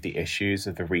many of the issues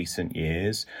of the recent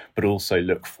years, but also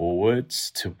look forwards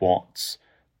to what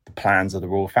the plans of the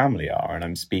royal family are. And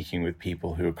I'm speaking with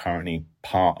people who are currently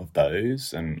part of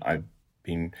those. And I've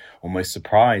been almost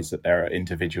surprised that there are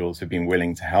individuals who've been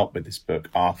willing to help with this book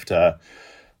after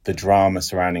the drama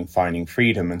surrounding Finding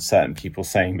Freedom and certain people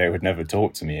saying they would never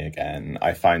talk to me again.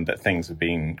 I find that things have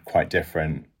been quite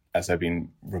different as I've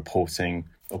been reporting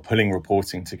or pulling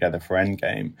reporting together for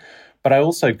Endgame. But I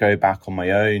also go back on my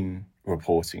own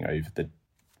reporting over the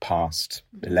past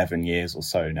 11 years or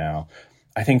so now.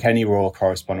 I think any royal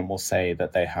correspondent will say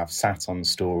that they have sat on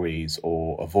stories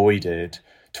or avoided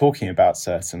talking about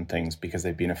certain things because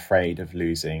they've been afraid of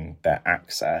losing their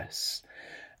access.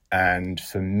 And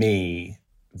for me,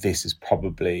 this is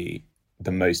probably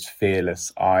the most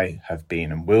fearless I have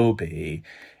been and will be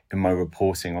in my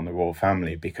reporting on the royal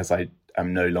family, because I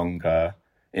am no longer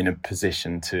in a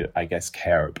position to, I guess,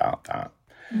 care about that.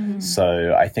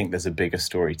 So I think there's a bigger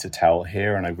story to tell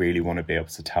here, and I really want to be able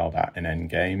to tell that in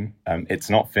Endgame. It's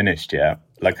not finished yet.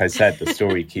 Like I said, the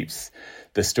story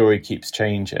keeps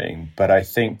changing, but I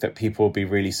think that people will be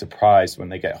really surprised when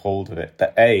they get hold of it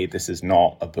that this is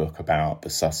not a book about the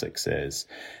Sussexes.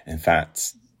 In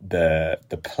fact, the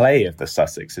play of the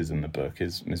Sussexes in the book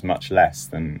is much less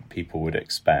than people would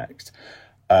expect.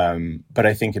 But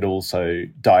I think it also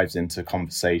dives into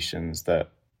conversations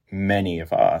that many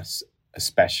of us,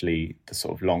 especially the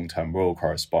sort of long-term royal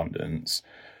correspondents,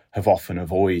 have often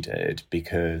avoided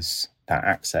because that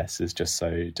access is just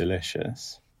so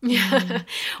delicious. Yeah.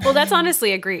 Well, that's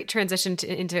honestly a great transition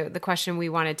into the question we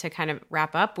wanted to kind of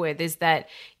wrap up with, is that,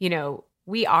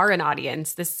 we are an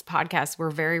audience. This podcast,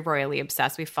 we're very royally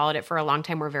obsessed. We've followed it for a long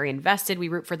time. We're very invested. We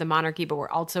root for the monarchy, but we're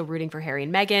also rooting for Harry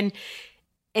and Meghan.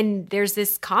 And there's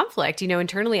this conflict,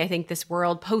 internally. I think this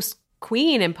world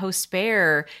post-Queen and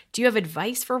post-Spare, do you have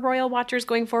advice for royal watchers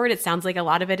going forward? It sounds like a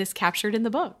lot of it is captured in the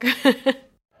book.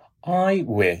 I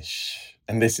wish,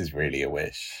 and this is really a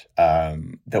wish,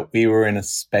 that we were in a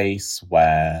space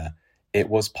where it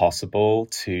was possible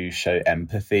to show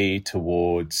empathy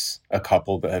towards a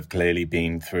couple that have clearly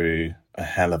been through a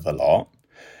hell of a lot,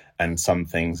 and some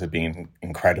things have been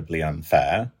incredibly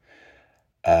unfair.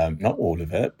 Not all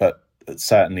of it, but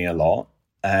certainly a lot.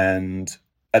 And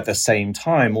at the same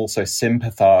time, also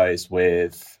sympathize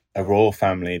with a royal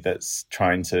family that's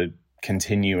trying to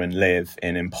continue and live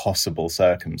in impossible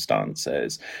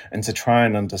circumstances, and to try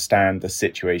and understand the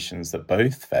situations that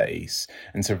both face,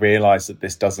 and to realize that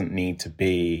this doesn't need to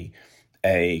be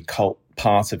a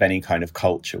part of any kind of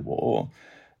culture war,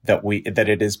 that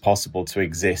it is possible to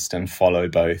exist and follow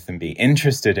both and be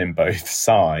interested in both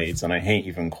sides. And I hate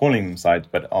even calling them sides,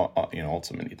 but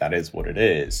ultimately that is what it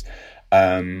is,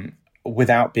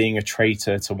 without being a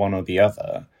traitor to one or the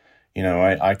other.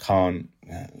 I can't,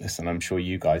 listen, I'm sure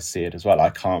you guys see it as well. I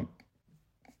can't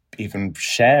even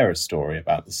share a story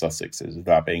about the Sussexes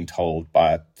without being told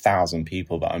by 1,000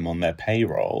 people that I'm on their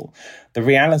payroll. The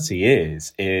reality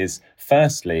is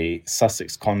firstly,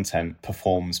 Sussex content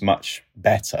performs much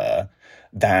better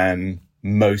than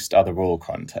most other royal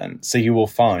content. So you will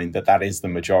find that is the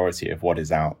majority of what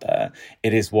is out there.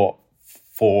 It is what,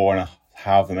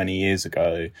 however many years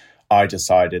ago, I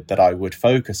decided that I would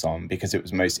focus on, because it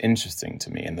was most interesting to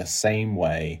me, in the same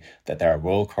way that there are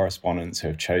royal correspondents who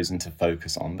have chosen to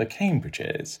focus on the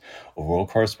Cambridges, or royal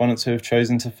correspondents who have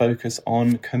chosen to focus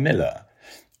on Camilla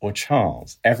or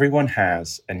Charles. Everyone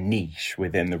has a niche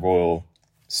within the royal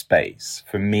space.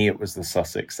 For me, it was the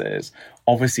Sussexes.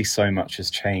 Obviously, so much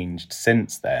has changed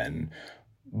since then,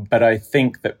 but I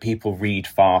think that people read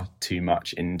far too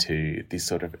much into these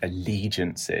sort of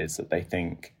allegiances that they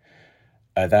think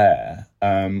are there.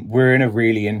 We're in a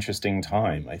really interesting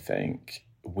time, I think.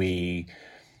 We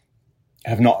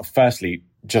have not, firstly,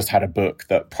 just had a book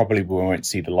that probably we won't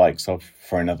see the likes of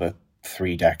for another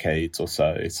 3 decades or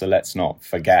so. So let's not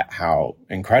forget how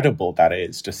incredible that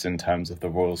is, just in terms of the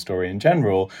royal story in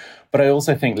general. But I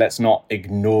also think let's not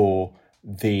ignore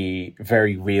the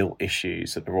very real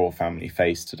issues that the royal family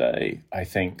face today. I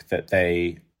think that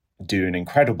they do an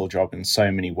incredible job in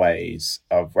so many ways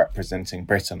of representing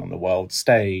Britain on the world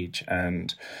stage,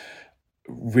 and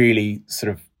really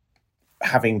sort of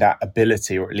having that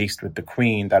ability, or at least with the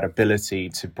Queen, that ability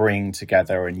to bring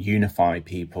together and unify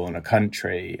people in a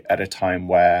country at a time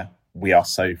where we are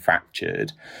so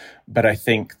fractured. But I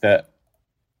think that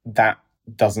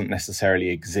doesn't necessarily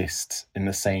exist in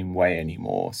the same way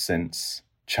anymore since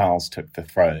Charles took the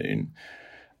throne.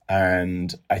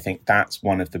 And I think that's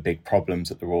one of the big problems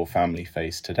that the royal family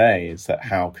face today, is that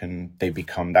how can they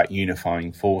become that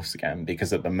unifying force again?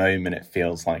 Because at the moment it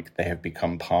feels like they have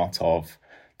become part of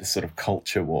the sort of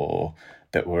culture war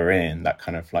that we're in, that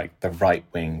kind of like the right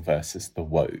wing versus the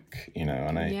woke,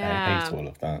 and I hate all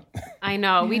of that. I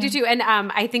know, we do too. And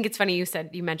I think it's funny you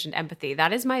mentioned empathy.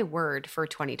 That is my word for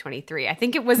 2023. I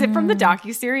think it from the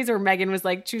docuseries where Meghan was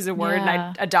like, choose a word, and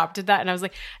I adopted that. And I was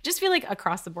like, I just feel like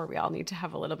across the board, we all need to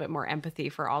have a little bit more empathy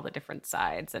for all the different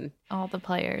sides and all the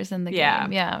players in the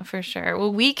game. Yeah, for sure.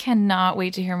 Well, we cannot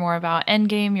wait to hear more about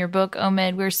Endgame, your book,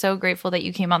 Omid. We're so grateful that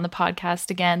you came on the podcast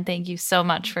again. Thank you so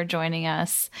much for joining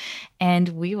us. And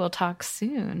we will talk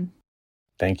soon.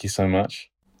 Thank you so much.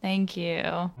 Thank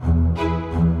you.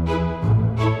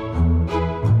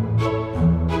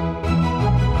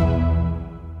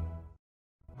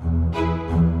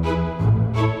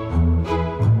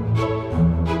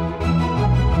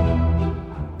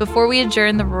 Before we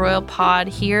adjourn the royal pod,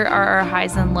 here are our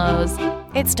highs and lows.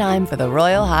 It's time for the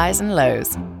royal highs and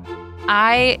lows.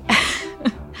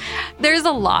 There's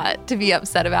a lot to be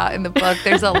upset about in the book.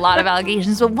 There's a lot of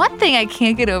allegations. But one thing I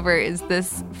can't get over is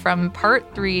this from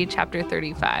part 3, chapter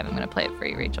 35. I'm going to play it for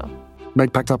you, Rachel.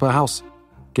 Meg packed up her house,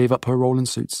 gave up her role in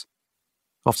Suits.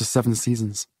 After 7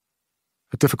 seasons.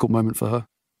 A difficult moment for her,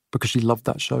 because she loved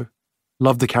that show,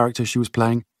 loved the character she was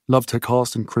playing, loved her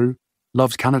cast and crew,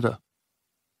 loved Canada.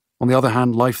 On the other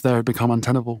hand, life there had become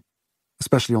untenable,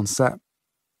 especially on set.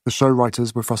 The show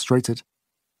writers were frustrated,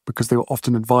 because they were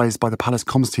often advised by the palace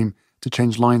comms team to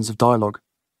change lines of dialogue,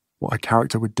 what her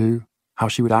character would do, how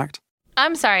she would act.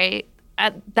 I'm sorry,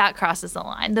 that crosses the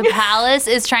line. The palace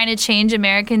is trying to change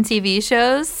American TV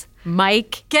shows.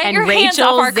 Mike Get and your hands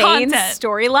Rachel off our Zane's content.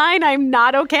 storyline, I'm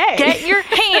not okay. Get your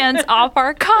hands off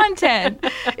our content.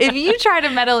 If you try to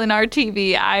meddle in our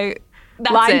TV,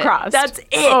 that's Line it. crossed. That's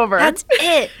it. Over. That's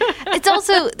it. It's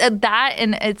also that,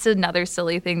 and it's another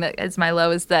silly thing that is my low,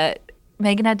 is that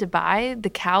Meghan had to buy the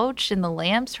couch and the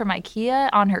lamps from IKEA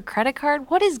on her credit card.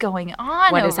 What is going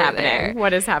on What over is happening? there?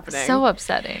 What is happening? So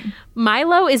upsetting.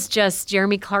 Milo is just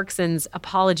Jeremy Clarkson's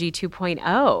apology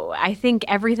 2.0. I think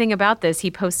everything about this, he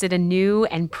posted a new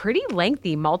and pretty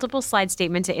lengthy multiple slide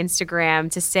statement to Instagram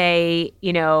to say,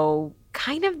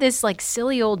 kind of this like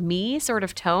silly old me sort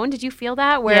of tone. Did you feel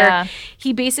that? Where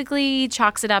he basically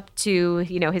chalks it up to,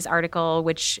 his article,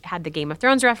 which had the Game of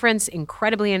Thrones reference,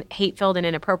 incredibly hate-filled and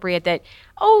inappropriate, that,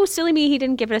 silly me, he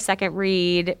didn't give it a second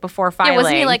read before filing. Yeah,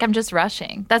 wasn't he like, I'm just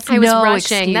rushing? That's I was no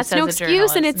rushing. excuse. That's no as a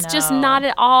excuse, and journalist. it's just No. not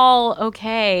at all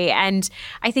okay. And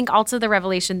I think also the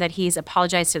revelation that he's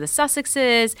apologized to the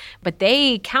Sussexes, but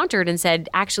they countered and said,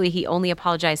 actually, he only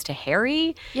apologized to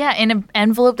Harry. Yeah, in an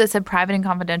envelope that said private and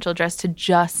confidential addressed to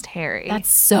just Harry. That's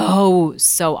so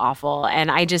awful.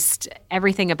 And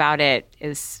everything about it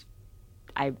is,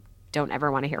 I don't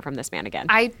ever want to hear from this man again.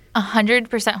 I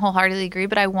 100% wholeheartedly agree,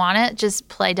 but I want to just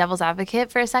play devil's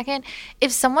advocate for a second.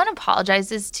 If someone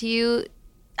apologizes to you,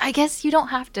 I guess you don't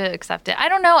have to accept it. I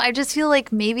don't know. I just feel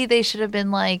like maybe they should have been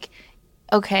like,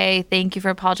 okay, thank you for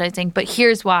apologizing, but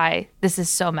here's why this is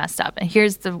so messed up. And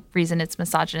here's the reason it's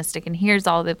misogynistic. And here's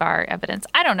all of our evidence.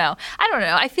 I don't know.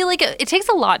 I feel like it takes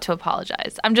a lot to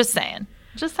apologize. I'm just saying.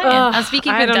 I'm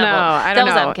speaking for I don't know.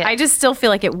 devil's advocate. I just still feel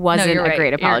like it wasn't you're a right.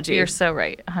 great apology. You're so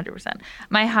right, 100%.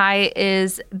 My high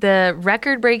is the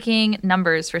record-breaking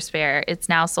numbers for Spare. It's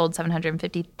now sold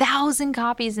 750,000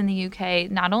 copies in the UK.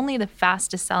 Not only the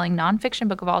fastest-selling nonfiction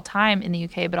book of all time in the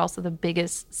UK, but also the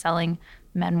biggest-selling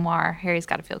memoir. Harry's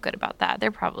got to feel good about that.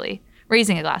 They're probably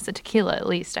raising a glass of tequila, at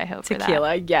least, I hope, for that.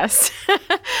 Tequila, yes.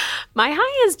 My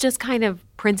high is just kind of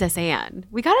Princess Anne.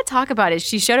 We got to talk about it.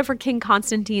 She showed up for King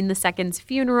Constantine II's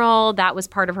funeral. That was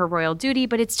part of her royal duty,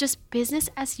 but it's just business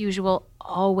as usual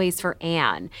always for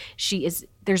Anne.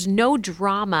 There's no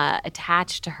drama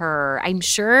attached to her, I'm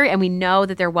sure, and we know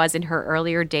that there was in her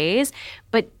earlier days,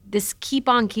 but this keep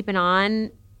on keeping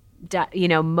on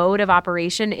mode of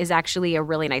operation is actually a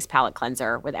really nice palate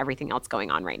cleanser with everything else going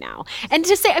on right now. And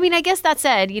to say, I guess that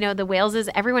said, the Waleses,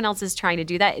 everyone else is trying to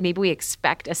do that. Maybe we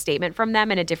expect a statement from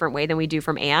them in a different way than we do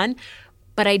from Anne.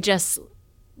 But I just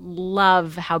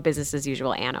love how business as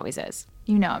usual Anne always is.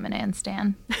 I'm an Anne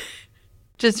stan.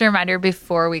 Just a reminder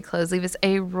before we close, leave us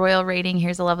a royal rating.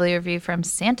 Here's a lovely review from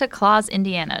Santa Claus,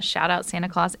 Indiana. Shout out Santa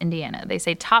Claus, Indiana. They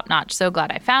say, top notch. So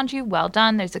glad I found you. Well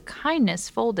done. There's a kindness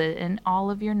folded in all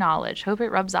of your knowledge. Hope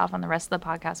it rubs off on the rest of the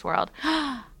podcast world.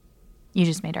 You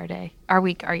just made our day, our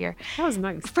week, our year. That was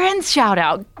nice. Friends shout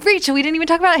out. Rachel, we didn't even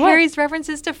talk about Harry's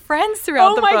references to Friends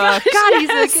throughout the book. Gosh, God,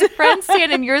 he's a Friends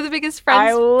fan, and you're the biggest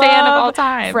Friends fan of all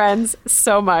time. Friends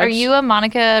so much. Are you a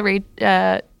Monica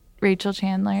Rachel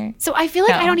Chandler? So I feel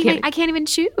like No, I can't even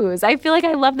choose. I feel like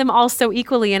I love them all so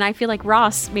equally, and I feel like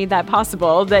Ross made that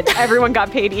possible, that everyone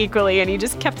got paid equally, and he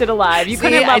just kept it alive. You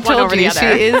couldn't love one over the other.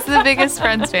 She is the biggest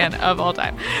Friends fan of all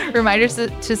time. Reminders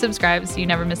to subscribe so you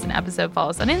never miss an episode.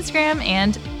 Follow us on Instagram,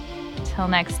 and till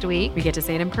next week, We get to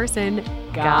say it in person.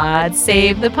 God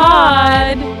save the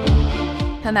pod.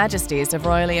 Her Majesties of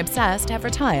Royally Obsessed have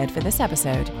retired for this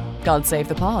episode. God save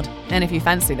the pod. And if you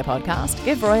fancy the podcast,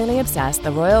 give Royally Obsessed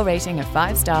the royal rating of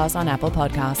 5 stars on Apple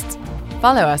Podcasts.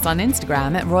 Follow us on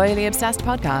Instagram at Royally Obsessed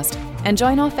Podcast and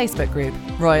join our Facebook group,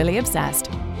 Royally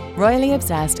Obsessed. Royally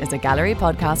Obsessed is a Gallery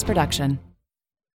Podcast production.